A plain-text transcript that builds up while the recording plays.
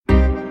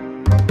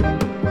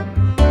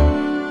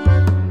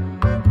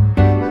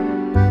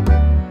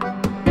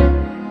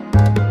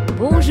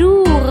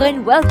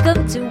and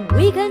welcome to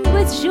Weekend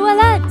with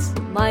Joëlette.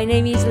 My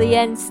name is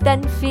Leanne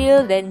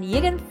Stanfield and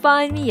you can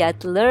find me at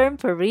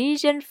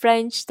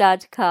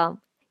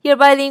learnparisianfrench.com. Your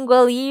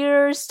bilingual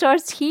year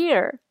starts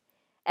here.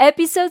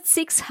 Episode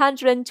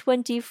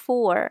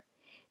 624.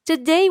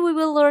 Today we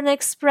will learn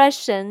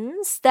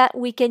expressions that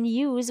we can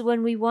use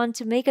when we want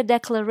to make a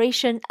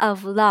declaration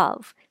of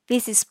love.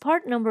 This is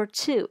part number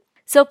 2.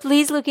 So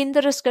please look in the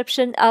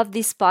description of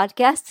this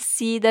podcast to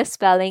see the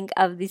spelling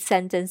of these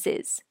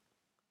sentences.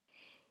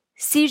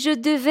 Si je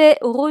devais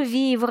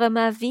revivre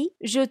ma vie,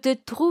 je te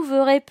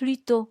trouverais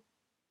plus tôt.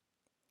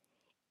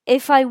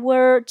 If I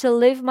were to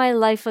live my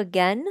life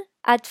again,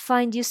 I'd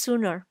find you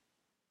sooner.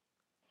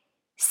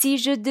 Si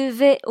je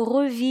devais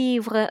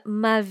revivre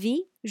ma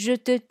vie, je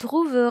te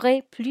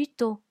trouverais plus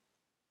tôt.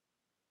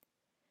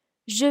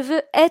 Je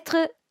veux être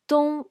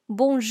ton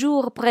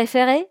bonjour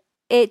préféré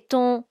et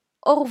ton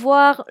au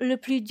revoir le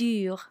plus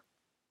dur.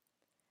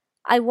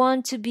 I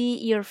want to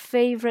be your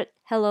favorite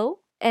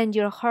hello and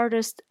your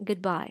hardest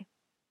goodbye.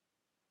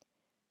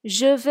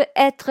 Je veux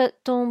être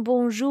ton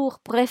bonjour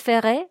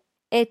préféré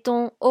et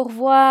ton au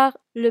revoir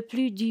le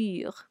plus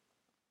dur.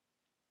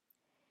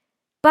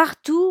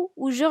 Partout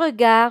où je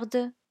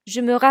regarde,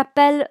 je me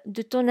rappelle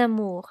de ton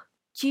amour.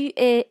 Tu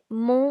es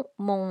mon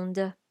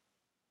monde.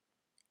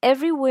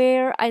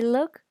 Everywhere I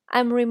look,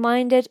 I'm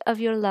reminded of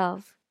your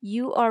love.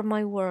 You are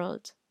my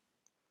world.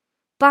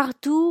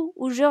 Partout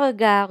où je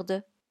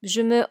regarde,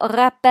 je me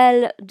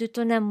rappelle de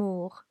ton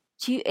amour.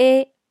 Tu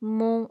es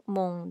mon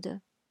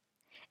monde.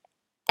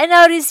 And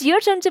now it is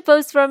your turn to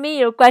post for me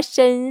your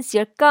questions,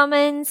 your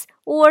comments,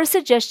 or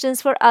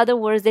suggestions for other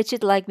words that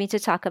you'd like me to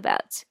talk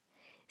about.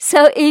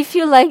 So if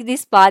you like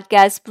this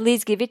podcast,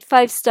 please give it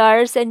 5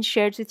 stars and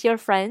share it with your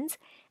friends.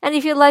 And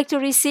if you'd like to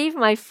receive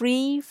my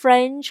free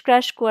French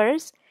crash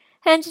course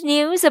and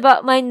news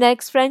about my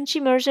next French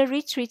immersion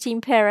retreat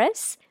in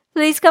Paris,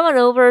 please come on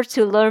over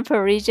to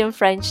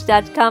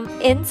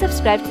learnparisianfrench.com and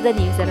subscribe to the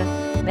newsletter.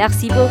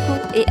 Merci beaucoup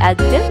et à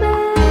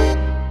demain!